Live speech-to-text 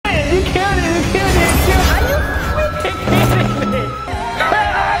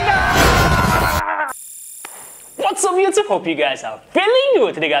YouTube. Hope you guys are feeling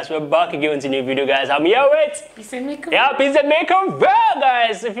good today, guys. We're back again with a new video, guys. I'm here with Pizza Maker. Yeah, Pizza Maker, well,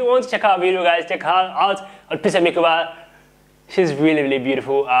 guys. If you want to check out our video, guys, check her out on Pizza Maker. Well. She's really, really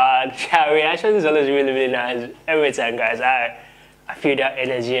beautiful, and her reaction is always really, really nice every time, guys. I feel that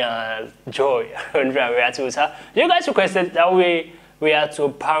energy and joy when I react to her. You guys requested that we react to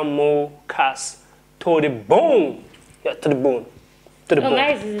Pamungkas to the bone. Yeah, to the bone. To the bone.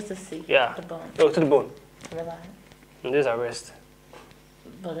 Guys, this is to see. Yeah. The bone. Oh, to the bone. Relax. And this is our wrist.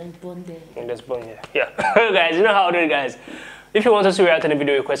 But then bone there. And this bone here. Yeah. Guys, you know how to do it, guys. If you want us to react to any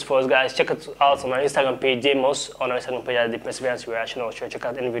video request for us, guys, check it out on our Instagram page, Jamos, on our Instagram page at the Perseverance Reaction, or check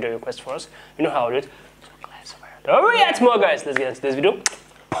out any video request for us. You know how to do it. So, guys, don't react more, guys. Let's get into this video.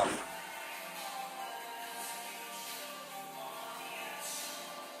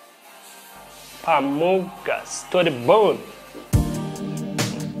 Pamungkas to the bone.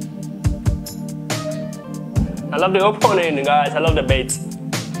 I love the opening, guys. I love the bait.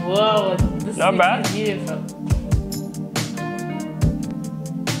 Whoa, this Not bad. Is beautiful.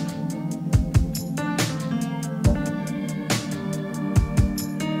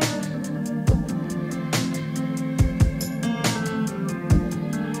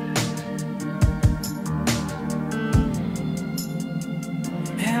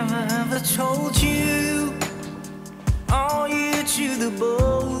 Have I ever told you, are you to the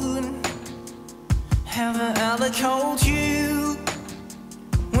bone? Have I ever told you,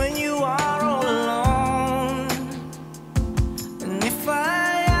 when you are all alone? And if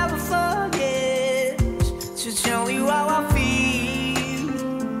I ever forget to tell you how I feel,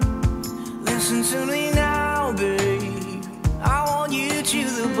 listen to me now, babe. I want you to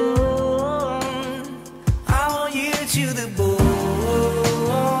the bone. I want you to the bone.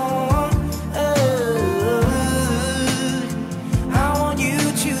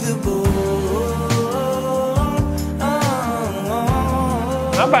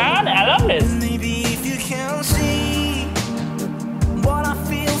 Not bad, I love this. Maybe if you can see what I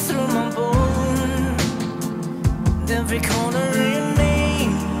feel through my bone, every corner in me,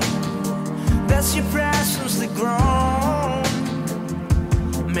 that's your presence the ground.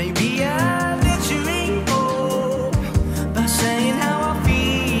 Maybe I let you in by saying how I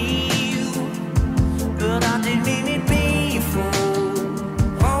feel, but I didn't mean it before.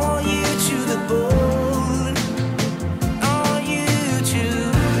 I want you to the bone.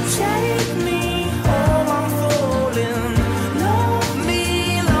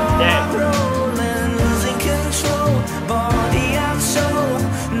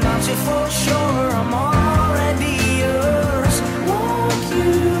 For sure, I'm already yours. Walk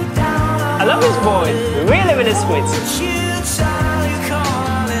you down. I love his voice, really, really sweet. You tell you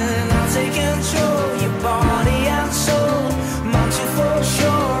calling, I'll take control your body and soul. Want you for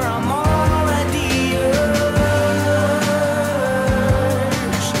sure, I'm already yours.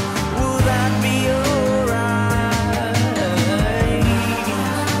 Would that be alright?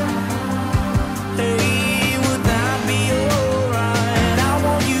 Hey, would that be alright? I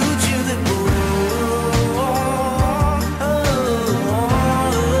want you to the bone.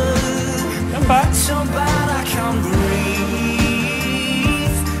 So bad I can't breathe.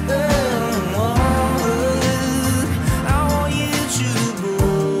 I want you to the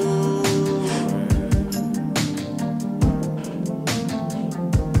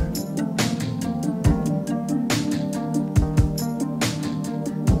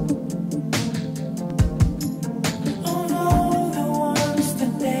of all the ones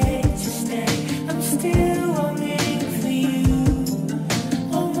that beg to stay, I'm still longing for you.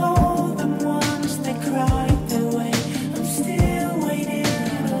 Of all the ones that cried their way, I'm still waiting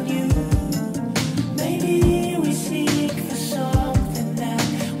on you. Maybe we seek for something that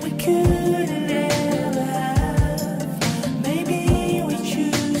we couldn't ever have. Maybe we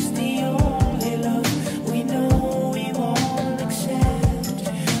choose the only love we know we won't accept.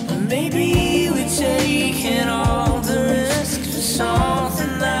 Or maybe we're taking all the risks for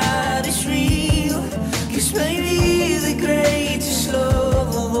something that is real. 'Cause maybe the greatest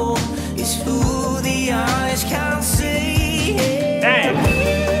love of all is who the eyes can't see. Damn.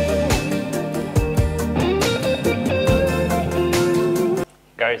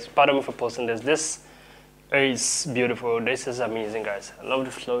 Guys, pardon me for posting this. This is beautiful. This is amazing, guys. I love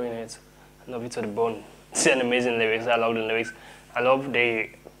the flow in it. I love it to the bone. It's an amazing lyrics. I love the lyrics. I love the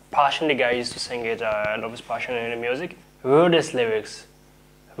passion the guy used to sing it. I love his passion in the music. Wrote these lyrics,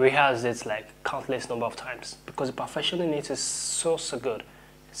 rehearsed it like countless number of times because the perfection in it is so good.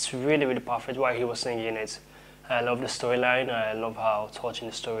 It's really, really perfect while he was singing it. I love the storyline. I love how touching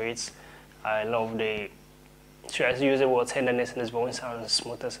the story is. I love the tries to use the word tenderness in his voice and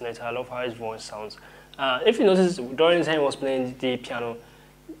smoothness in it. I love how his voice sounds. If you notice, during the time he was playing the piano,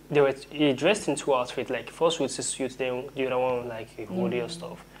 he dressed in two outfits, like first with his suit, then the other one like a hoodie or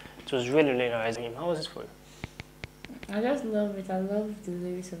stuff. It was really, really nice. How was it for you? I just love it. I love the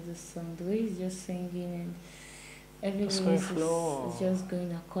lyrics of the song. The way he's just singing and everything is just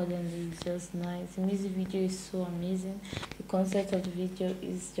going accordingly. It's just nice. The music video is so amazing. The concept of the video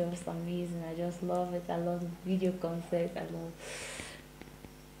is just amazing. I just love it. I love the video concept. I love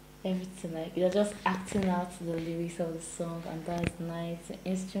everything. Like you're just acting out the lyrics of the song, and that's nice. The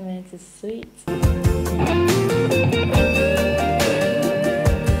instrument is sweet.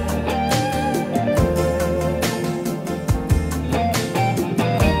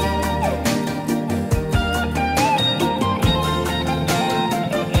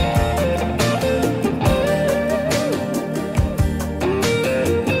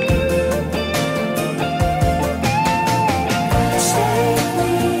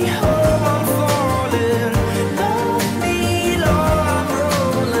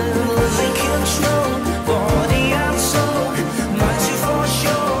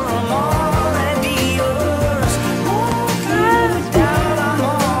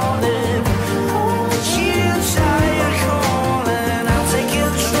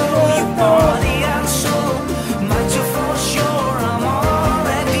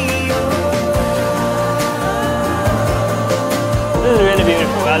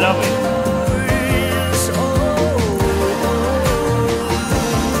 I love it.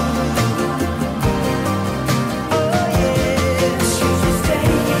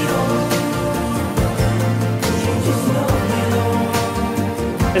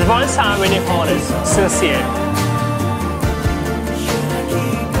 His voice sounds really honest, sincere.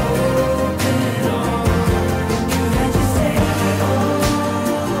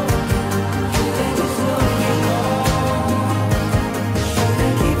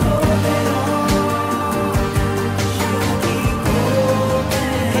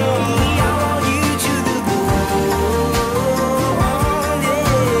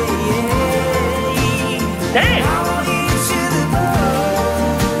 Damn!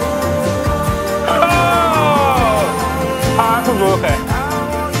 Oh! Heartbroken.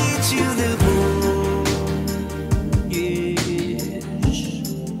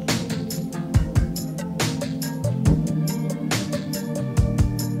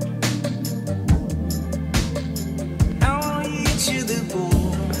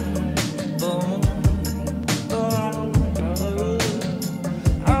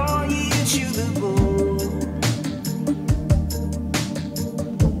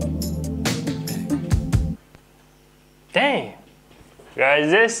 Dang!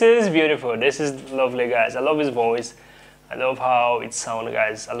 Guys, this is beautiful. This is lovely, guys. I love his voice. I love how it sounds,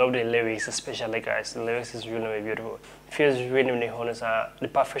 guys. I love the lyrics, especially, guys. The lyrics is really, really beautiful. It feels really, really honest. The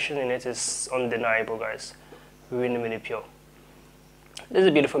perfection in it is undeniable, guys. Really, really pure. This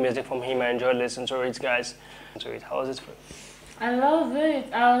is beautiful music from him. I enjoyed listening to it, guys. So how was it for you? I love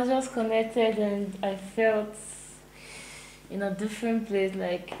it. I was just connected and I felt in a different place.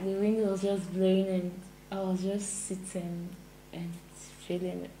 Like the wind was just blowing and I was just sitting and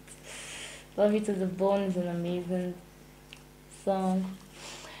feeling it. Love It to the Bone is an amazing song.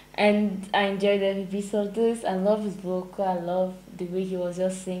 And I enjoyed every piece of this. I love his vocal. I love the way he was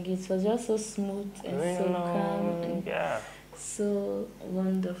just singing. It was just so smooth and so calm and so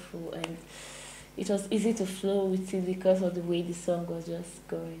wonderful. And it was easy to flow with it because of the way the song was just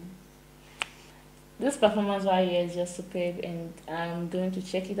going. This performance right here is just superb, and I'm going to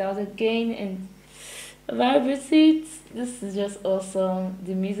check it out again and vibe with it. This is just awesome.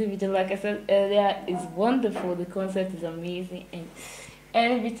 The music video, like I said earlier, is wonderful. The concept is amazing, and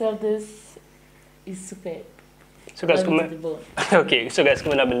every bit of this is superb. So guys, coming up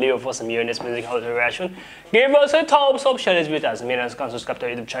below for some UNS music house reaction. Give us a thumbs up, share this with us, and subscribe to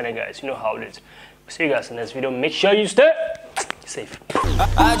our YouTube channel, guys. You know how it is. We'll see you guys in the next video. Make sure you stay safe.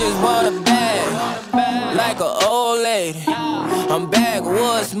 I just want a bag, like an old lady. I'm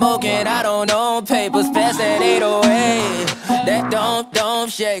backwoods smoking, I don't own papers, pass that 808. That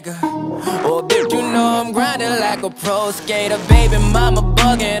don't shake her. Oh, bitch, you know I'm grinding like a pro skater. Baby mama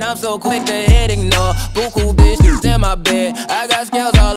bugging, I'm so quick to hit ignore. Buku bitches in my bed, I got scales all